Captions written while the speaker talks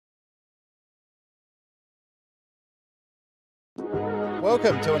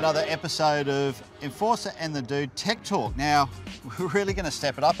Welcome to another episode of Enforcer and the Dude Tech Talk. Now, we're really going to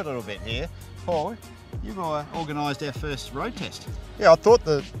step it up a little bit here. Paul, you've organised our first road test. Yeah, I thought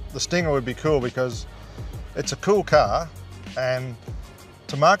the Stinger would be cool because it's a cool car, and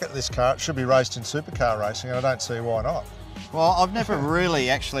to market this car, it should be raced in supercar racing, and I don't see why not. Well, I've never really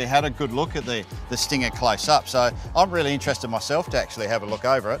actually had a good look at the Stinger close up, so I'm really interested myself to actually have a look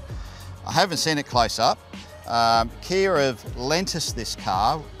over it. I haven't seen it close up. Kia have lent us this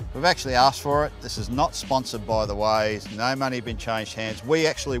car. We've actually asked for it. This is not sponsored, by the way. No money been changed hands. We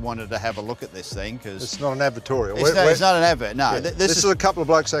actually wanted to have a look at this thing because it's not an advertorial. It's not an advert. No, yeah, this is a couple of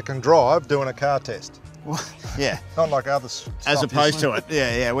blokes that can drive doing a car test. Yeah, not like others. As opposed to it.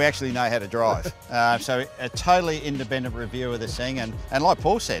 Yeah, we actually know how to drive. So a totally independent review of this thing, and like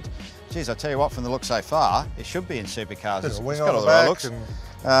Paul said, geez, I tell you what, from the look so far, it should be in supercars. There's a wing got on all the right back looks. And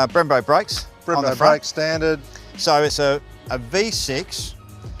Brembo brakes. Brembo brakes standard. So it's a V6,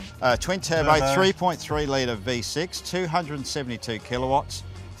 twin turbo, 3.3 litre V6, 272 kilowatts,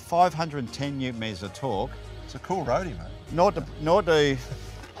 510 newton meters of torque. It's a cool roadie, mate. Nor do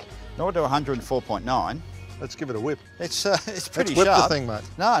 104.9. Let's give it a whip. It's pretty Let's whip sharp. the thing, mate.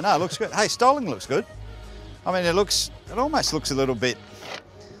 No, it looks good. Hey, styling looks good. I mean, it almost looks a little bit.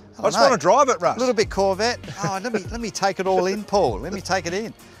 I just want to drive it, Russ. A little bit Corvette. Oh, let me take it all in, Paul. Let me take it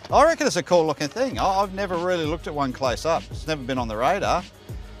in. I reckon it's a cool looking thing. I've never really looked at one close up. It's never been on the radar.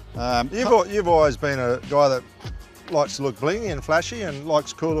 You've always been a guy that likes to look blingy and flashy and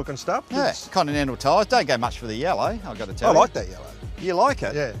likes cool looking stuff. Yeah, Continental tyres. Don't go much for the yellow, I've got to tell you. I like that yellow. You like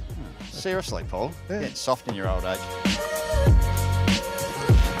it? Yeah. Seriously, Paul. Yeah. Getting soft in your old age.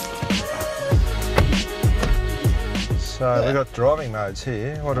 So we've got driving modes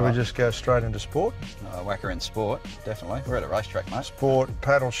here. What do we just go straight into sport? Whacker in sport, definitely. We're at a racetrack, mate. Sport,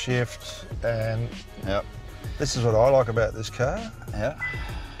 paddle shift, and yep. This is what I like about this car. Yeah.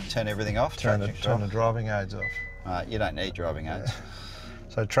 Turn everything off. Turn the driving aids off. You don't need driving aids.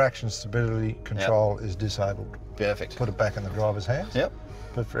 So traction stability control is disabled. Perfect. Put it back in the driver's hands. Yep.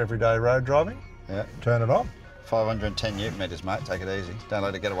 But for everyday road driving, turn it on. 510 newton meters, mate. Take it easy. Don't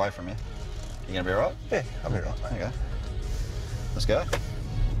let it get away from you. You gonna be all right? Yeah, I'll be right, mate. Okay. Let's go.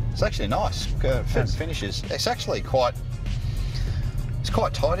 It's actually nice. Finishes. It's actually quite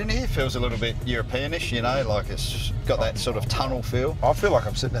tight in here. Feels a little bit Europeanish, you know, like it's got that sort of tunnel feel. I feel like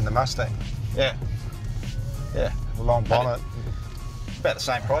I'm sitting in the Mustang. Yeah. Yeah. The long bonnet. About the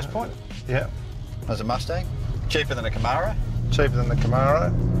same price point. Yeah. As a Mustang. Cheaper than a Camaro. Cheaper than the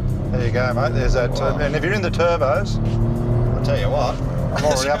Camaro. There you go, mate. There's that. And if you're in the turbos, I'll tell you what. I'm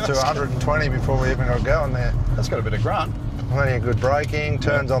already up to 120 before we even got going there. That's got a bit of grunt. Plenty of good braking,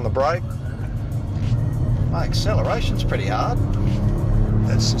 turns on the brake. My acceleration's pretty hard.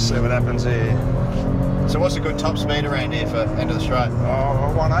 Let's see what happens here. So what's a good top speed around here for end of the straight?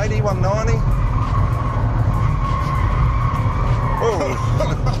 Oh, 180, 190. Oh,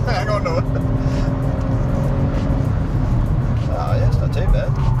 hang on to it. Oh yeah, it's not too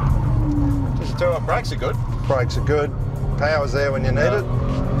bad. Just the brakes are good. Brakes are good. Power's there when you need it.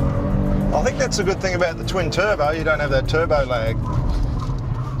 I think that's a good thing about the twin turbo. You don't have that turbo lag.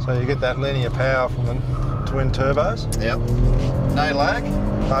 So you get that linear power from the twin turbos. Yep. No lag?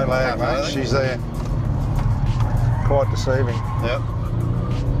 No lag, mate. Really? She's there. Quite deceiving. Yep.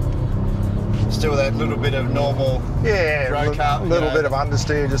 Still that little bit of normal road car. A little bit of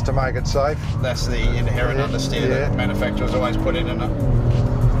understeer just to make it safe. That's the inherent understeer that manufacturers always put in it.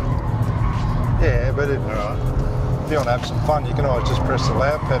 Yeah, but if you want to have some fun, you can always just press the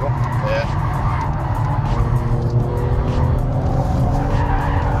loud pedal. Yeah.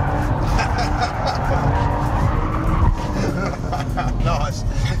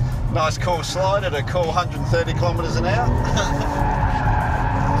 Nice cool slide at a cool 130 kilometres an hour.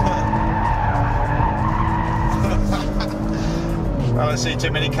 I don't see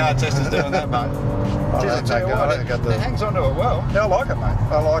too many car testers doing that, mate. It hangs onto it well. Yeah, I like it, mate.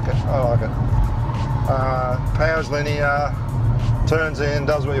 I like it. Power's linear, turns in,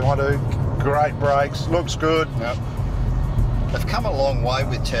 does what you want to. Great brakes, looks good. Yep. They've come a long way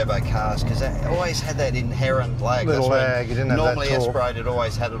with turbo cars because they always had that inherent lag. Little lag, you didn't have that normally aspirated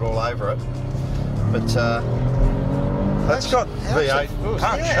always had it all over it. But that's got V8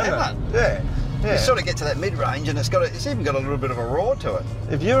 punch, hasn't it? Yeah. You sort of get to that mid-range and it's even got a little bit of a roar to it.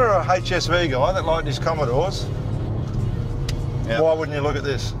 If you're a HSV guy that liked his Commodores, why wouldn't you look at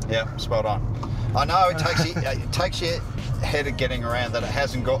this? Yeah, spot on. I know it takes you head of getting around that it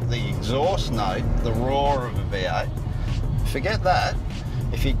hasn't got the exhaust note, the roar of a V8. Forget that.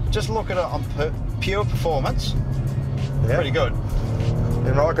 If you just look at it on pure performance, pretty good.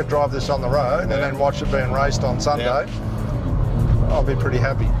 And I could drive this on the road and then watch it being raced on Sunday. I'll be pretty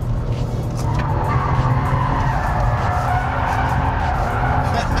happy.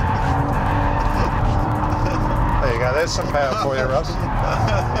 There you go, there's some power for you, Russ.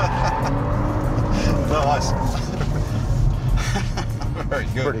 Nice. Very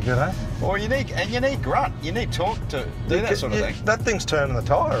good. Pretty good, eh? Well, you need grunt. You need torque to do that sort of thing. That thing's turning the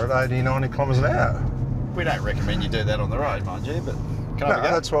tyre at 80, 90 kilometres an hour. We don't recommend you do that on the road, mind you, but can I No, have a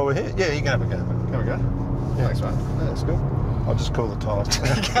go? that's why we're here. Yeah, you can have a go. Can we go? Yeah. Thanks, mate. Yeah, that's good. I'll just call the tyres.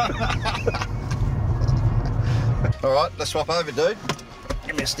 All right, let's swap over, dude.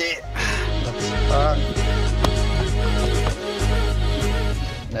 Give me a steer.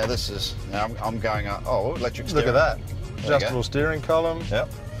 Now this is, now I'm going up, oh, electric steering. Look at that. Adjustable steering column. Yep.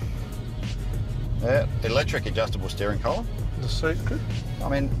 Yeah, electric adjustable steering column. The seat good. I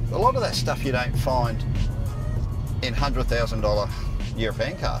mean, a lot of that stuff you don't find in $100,000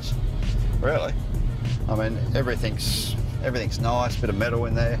 European cars, really. I mean, everything's nice, bit of metal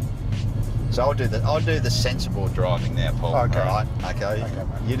in there. So I'll do the sensible driving now, Paul. Okay. All right. Okay. Okay,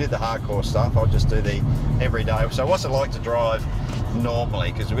 mate. You did the hardcore stuff. I'll just do the everyday. So what's it like to drive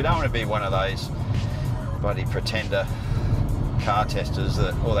normally? Because we don't want to be one of those bloody pretender car testers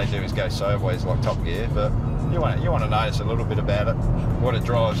that all they do is go sideways like Top Gear. But you want to notice a little bit about it, what it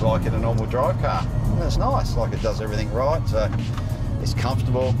drives like in a normal drive car. And it's nice, like it does everything right. So it's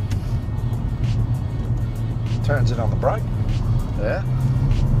comfortable. Turns it on the brake. Yeah.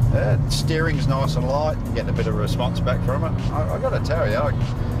 Yeah, steering's nice and light, getting a bit of a response back from it. I got to tell you,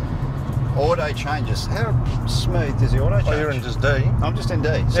 auto changes. How smooth is the auto change? Oh, you're in just D. I'm just in D.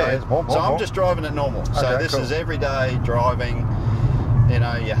 So, it's more. I'm just driving it normal. So Okay, this cool. is everyday driving, you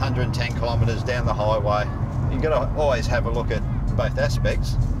know, your 110 kilometres down the highway. You've got to always have a look at both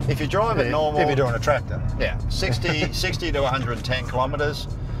aspects. If you drive it normal... If you're doing a tractor. Yeah, 60 to 110 kilometres,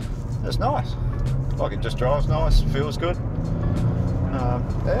 it's nice. Like it just drives nice, feels good.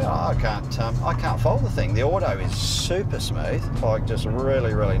 Yeah, I can't fault the thing. The auto is super smooth, like just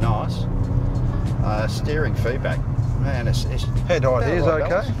really, really nice. Steering feedback, man, it's Head height is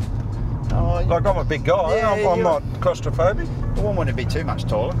okay. Oh, Like I'm a big guy, Yeah, I'm not claustrophobic. I wouldn't want to be too much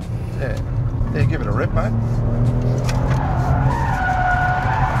taller. Yeah. Yeah, give it a rip, mate.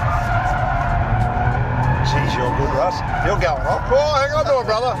 Jeez, you're good, Russ. You're going off. Oh, hang on to it,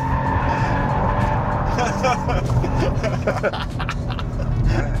 brother.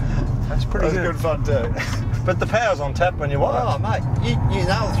 That's pretty That was good fun too. But the power's on tap when you want Oh, it. mate, you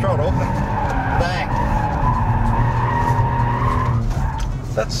nail the throttle. Bang.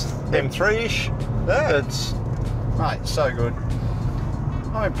 That's M3-ish. Yeah. It's Mate, so good.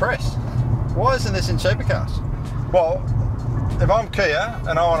 I'm impressed. Why isn't this in Supercars? well, if I'm Kia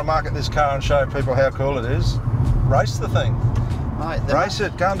and I want to market this car and show people how cool it is, race the thing. Mate, Race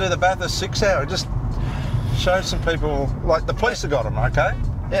it. Go and do the Bathurst 6 hour. Just show some people. Like the police have got them, okay?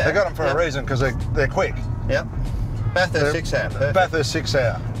 Yeah, They got them for a reason because they're quick. Yep. Bathurst 6 hour. Perfect. Bathurst 6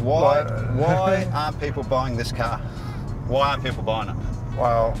 hour. Why aren't people buying this car? Why aren't people buying it?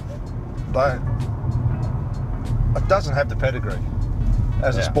 Well, it doesn't have the pedigree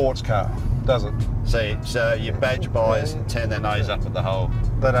as a sports car, does it? See, so your badge buyers turn their nose up at the whole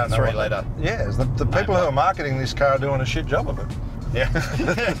They don't know. 3 litre. Yeah, the people who are marketing this car are doing a shit job of it. Yeah.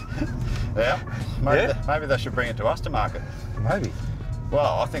 Yeah. Maybe they should bring it to us to market. Maybe.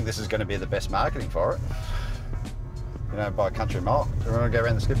 Well, I think this is going to be the best marketing for it. You know, by a country mile. Do you want to go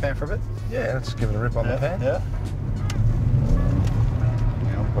around the skip pan for a bit? Yeah, let's give it a rip on the pan. Yeah.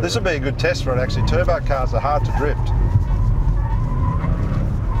 This would be a good test for it actually. Turbo cars are hard to drift.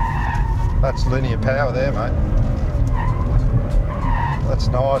 That's linear power there, mate. That's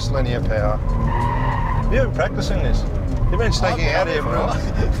nice linear power. You've been practicing this. You've been sneaking out here when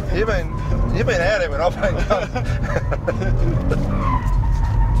you've been out here when I've been gone.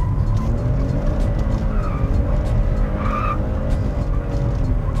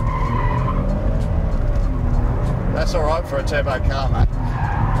 That's all right for a turbo car, mate.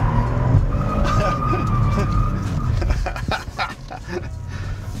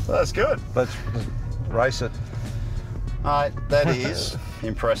 That's good. Let's race it. Mate, that is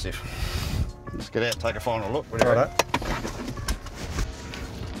impressive. Let's get out and take a final look. What do you reckon?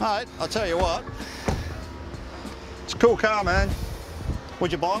 Mate, I'll tell you what. It's a cool car, man.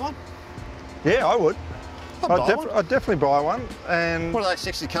 Would you buy one? Yeah, I would. I'd definitely buy one. And What are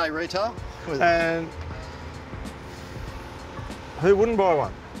they, 60k retail? and who wouldn't buy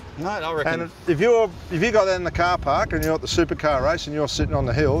one? No, I reckon. And if you got that in the car park and you're at the supercar race and you're sitting on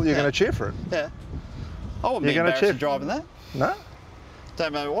the hill, you're going to cheer for it. Yeah. I wouldn't be You're gonna embarrassed cheer. driving that. No,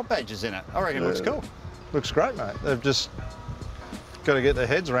 Don't matter what badge is in it. I reckon it looks cool. looks great, mate. They've just got to get their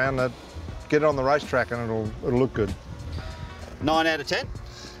heads around that, get it on the racetrack, and it'll look good. 9 out of 10?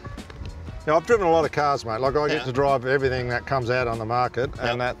 Yeah, I've driven a lot of cars, mate. Like I get to drive everything that comes out on the market,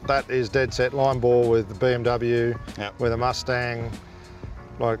 and that is dead set line ball with the BMW, with a Mustang.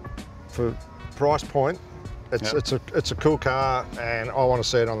 Like for price point, it's a cool car, and I want to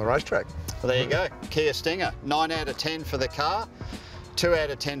see it on the racetrack. Well, there you go. Kia Stinger, 9 out of 10 for the car. 2 out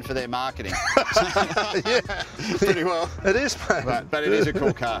of 10 for their marketing. Yeah, pretty well. It is, mate. But it is a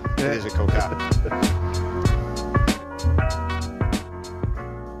cool car. It is a cool car.